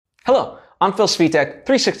Hello, I'm Phil Svitek,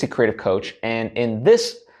 360 Creative Coach, and in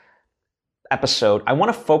this episode, I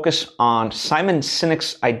want to focus on Simon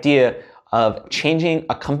Sinek's idea of changing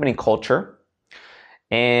a company culture,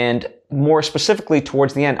 and more specifically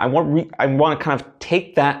towards the end, I want to kind of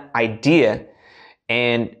take that idea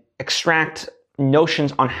and extract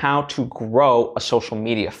notions on how to grow a social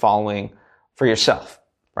media following for yourself,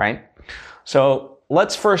 right? So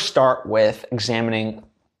let's first start with examining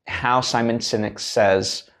how Simon Sinek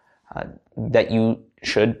says that you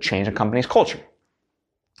should change a company's culture.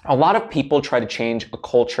 A lot of people try to change a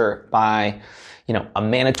culture by, a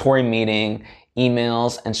mandatory meeting,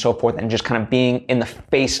 emails, and so forth, and just kind of being in the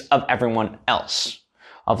face of everyone else.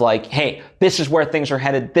 Of like, hey, this is where things are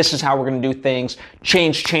headed. This is how we're going to do things.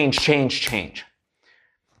 Change, change, change, change.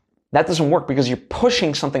 That doesn't work because you're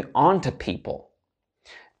pushing something onto people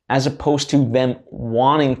as opposed to them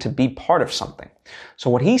wanting to be part of something. So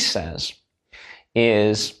what he says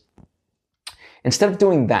is, instead of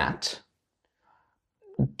doing that,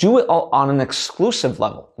 do it all on an exclusive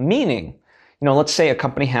level. Meaning, let's say a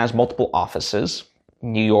company has multiple offices,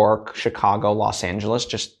 New York, Chicago, Los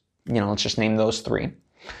Angeles, let's just name those three.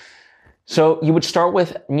 So you would start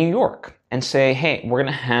with New York and say, hey, we're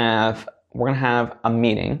going to have a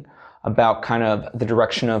meeting about kind of the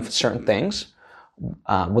direction of certain things.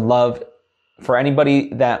 Would love for anybody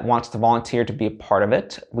that wants to volunteer to be a part of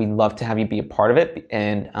it. We'd love to have you be a part of it.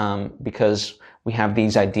 And because we have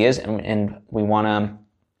these ideas and we want to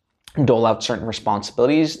dole out certain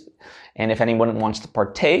responsibilities. And if anyone wants to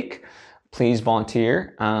partake, please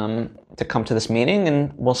volunteer to come to this meeting,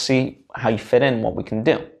 and we'll see how you fit in, what we can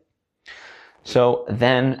do. So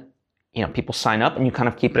then, people sign up and you kind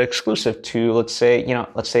of keep it exclusive to, let's say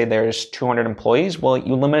there's 200 employees. Well,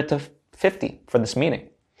 you limit it to 50 for this meeting.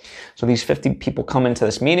 So these 50 people come into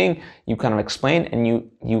this meeting, you kind of explain, and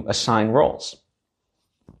you assign roles.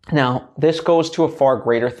 Now, this goes to a far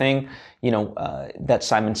greater thing, that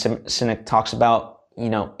Simon Sinek talks about,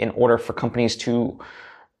 in order for companies to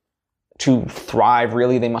thrive,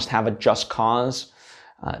 really, they must have a just cause,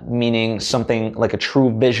 meaning something like a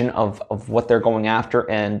true vision of what they're going after.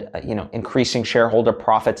 And, increasing shareholder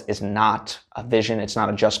profits is not a vision. It's not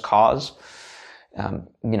a just cause.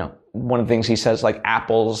 One of the things he says, like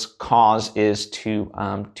Apple's cause is to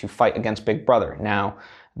fight against Big Brother. Now,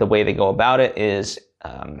 the way they go about it is,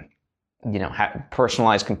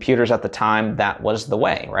 personalized computers at the time, that was the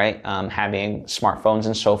way, right? Having smartphones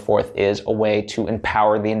and so forth is a way to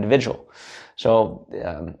empower the individual. So,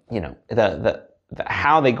 the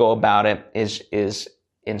how they go about it is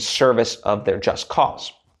in service of their just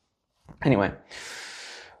cause. Anyway,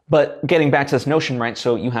 but getting back to this notion, right?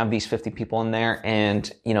 So you have these 50 people in there,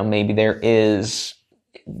 and, maybe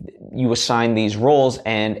you assign these roles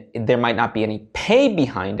and there might not be any pay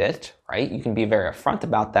behind it, right? You can be very upfront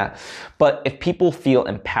about that. But if people feel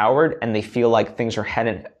empowered and they feel like things are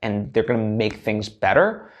headed and they're going to make things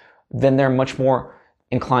better, then they're much more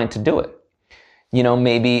inclined to do it.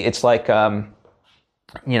 Maybe it's like, someone's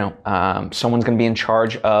going to be in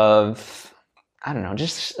charge of, I don't know,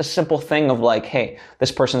 just a simple thing of like, hey,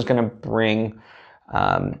 this person's going to bring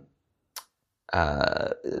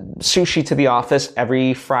sushi to the office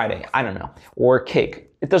every Friday. I don't know, or cake.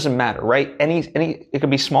 It doesn't matter, right? It could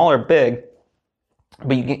be small or big,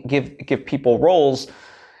 but you give people roles,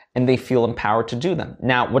 and they feel empowered to do them.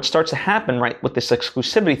 Now, what starts to happen, right, with this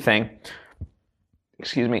exclusivity thing,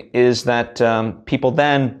 is that people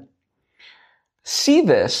then see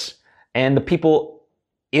this, and the people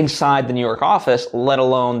inside the New York office, let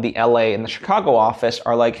alone the LA and the Chicago office,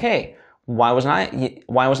 are like, hey, why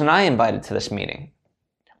wasn't I invited to this meeting?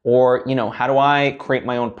 Or, how do I create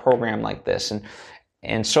my own program like this,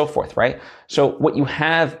 and so forth, right? So what you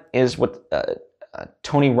have is what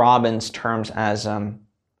Tony Robbins terms as a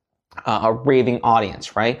raving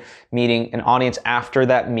audience, right? Meaning an audience after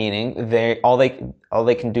that meeting, all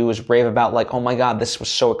they can do is rave about, like, oh my God, this was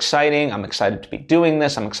so exciting. I'm excited to be doing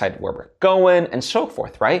this. I'm excited where we're going, and so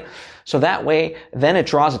forth, right? So that way, then it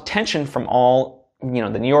draws attention from all,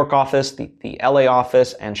 the New York office, the LA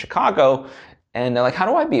office, and Chicago, and they're like, how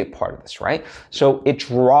do I be a part of this, right? So it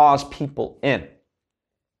draws people in.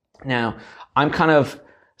 Now, I'm kind of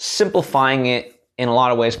simplifying it in a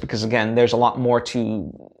lot of ways because, again, there's a lot more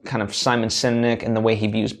to kind of Simon Sinek and the way he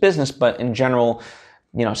views business, but in general,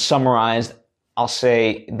 summarized, I'll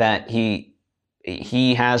say that he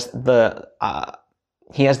has the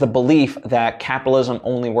belief that capitalism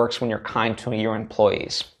only works when you're kind to your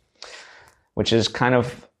employees, which is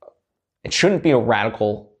it shouldn't be a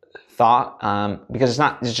radical thought, because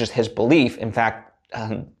it's just his belief. In fact,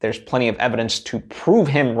 there's plenty of evidence to prove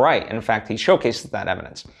him right. In fact, he showcases that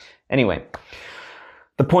evidence. Anyway,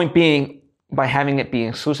 The point being, by having it be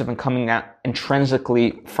exclusive and coming out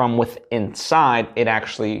intrinsically from within inside, it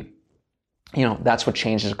actually, that's what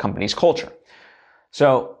changes a company's culture.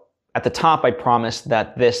 So at the top, I promised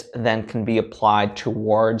that this then can be applied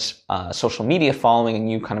towards social media following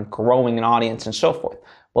and you kind of growing an audience and so forth.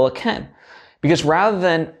 Well, it can. Because rather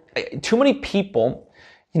than too many people,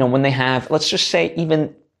 when they have, let's just say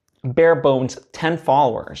even bare bones 10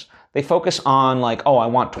 followers, they focus on like, oh, I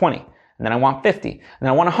want 20, and then I want 50, and then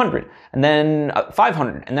I want 100, and then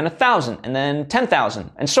 500, and then 1,000, and then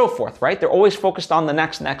 10,000, and so forth, right? They're always focused on the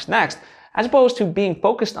next, as opposed to being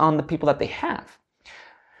focused on the people that they have.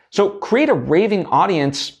 So create a raving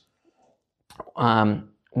audience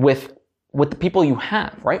with the people you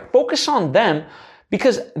have, right? Focus on them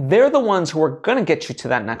because they're the ones who are going to get you to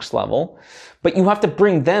that next level, but you have to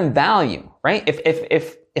bring them value, right?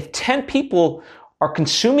 If 10 people are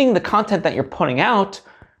consuming the content that you're putting out,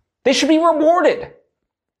 they should be rewarded,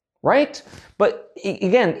 right? But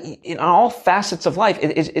again, in all facets of life,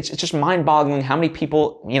 it's just mind-boggling how many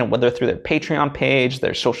people, whether through their Patreon page,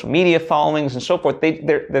 their social media followings, and so forth,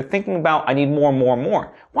 they're thinking about, I need more and more and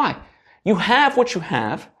more. Why? You have what you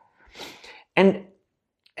have, and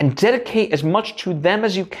dedicate as much to them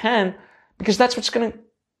as you can, because that's what's going to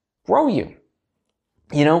grow you.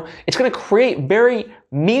 It's going to create very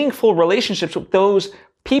meaningful relationships with those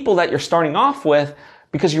people that you're starting off with,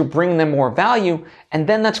 because you're bringing them more value, and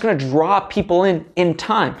then that's going to draw people in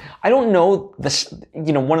time. I don't know this,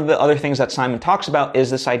 one of the other things that Simon talks about is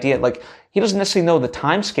this idea, like, he doesn't necessarily know the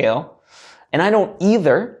time scale, and I don't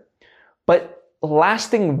either, but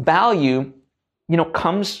lasting value,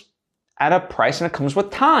 comes at a price, and it comes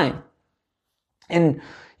with time. And,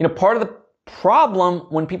 part of the problem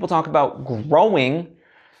when people talk about growing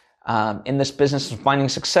in this business and finding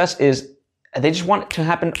success is they just want it to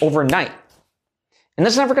happen overnight. And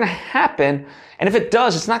that's never going to happen. And if it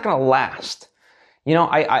does, it's not going to last.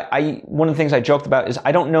 One of the things I joked about is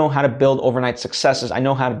I don't know how to build overnight successes. I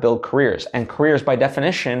know how to build careers. And careers, by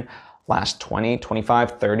definition, last 20,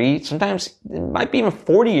 25, 30, sometimes it might be even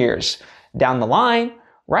 40 years down the line,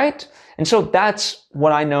 right? And so that's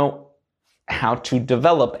what I know how to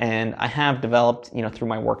develop. And I have developed, through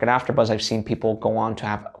my work at AfterBuzz, I've seen people go on to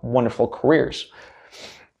have wonderful careers.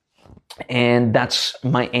 And that's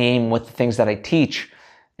my aim with the things that I teach.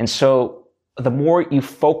 And so the more you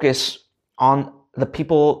focus on the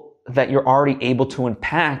people that you're already able to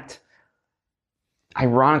impact,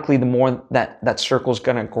 ironically, the more that circle is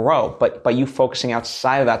going to grow. But by you focusing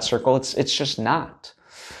outside of that circle, it's just not.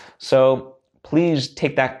 So please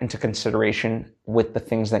take that into consideration with the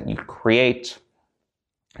things that you create.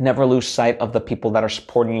 Never lose sight of the people that are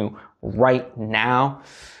supporting you right now.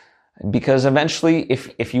 Because eventually,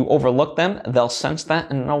 if you overlook them, they'll sense that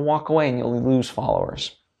and they'll walk away and you'll lose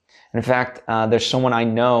followers. And in fact, there's someone I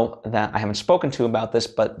know that I haven't spoken to about this,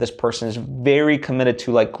 but this person is very committed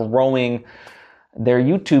to like growing their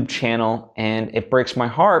YouTube channel. And it breaks my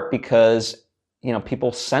heart because,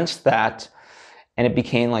 people sensed that and it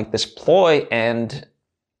became like this ploy, and,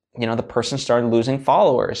 the person started losing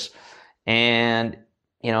followers. And,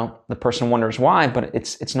 the person wonders why, but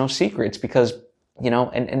it's no secret. It's because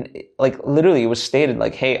and like literally it was stated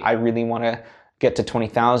like, hey, I really want to get to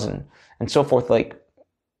 20,000 and so forth. Like,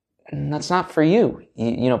 that's not for you.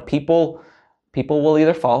 People will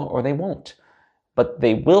either follow or they won't, but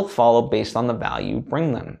they will follow based on the value you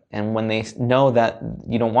bring them. And when they know that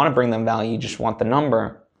you don't want to bring them value, you just want the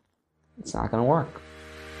number, it's not going to work.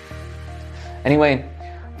 Anyway,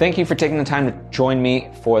 thank you for taking the time to join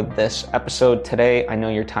me for this episode today. I know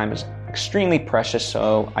your time is extremely precious,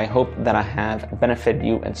 so I hope that I have benefited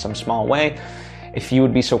you in some small way. If you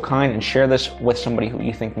would be so kind and share this with somebody who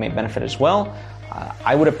you think may benefit as well,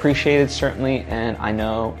 I would appreciate it certainly, and I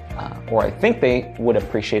know, or I think they would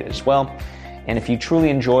appreciate it as well. And if you truly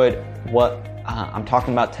enjoyed what I'm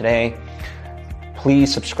talking about today,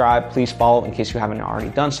 please subscribe, please follow in case you haven't already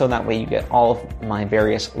done so. That way you get all of my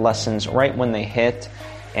various lessons right when they hit.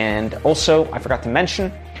 And also, I forgot to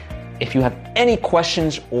mention, if you have any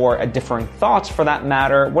questions or differing thoughts for that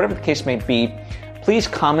matter, whatever the case may be, please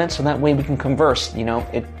comment so that way we can converse.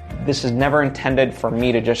 This is never intended for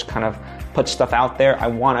me to just kind of put stuff out there. I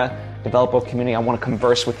want to develop a community. I want to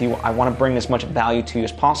converse with you. I want to bring as much value to you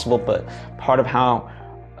as possible. But part of how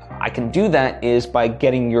I can do that is by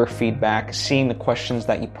getting your feedback, seeing the questions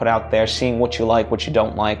that you put out there, seeing what you like, what you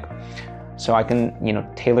don't like, so I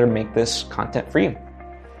can, tailor make this content for you.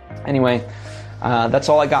 Anyway, that's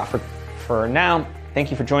all I got for now.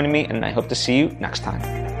 Thank you for joining me, and I hope to see you next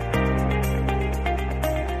time.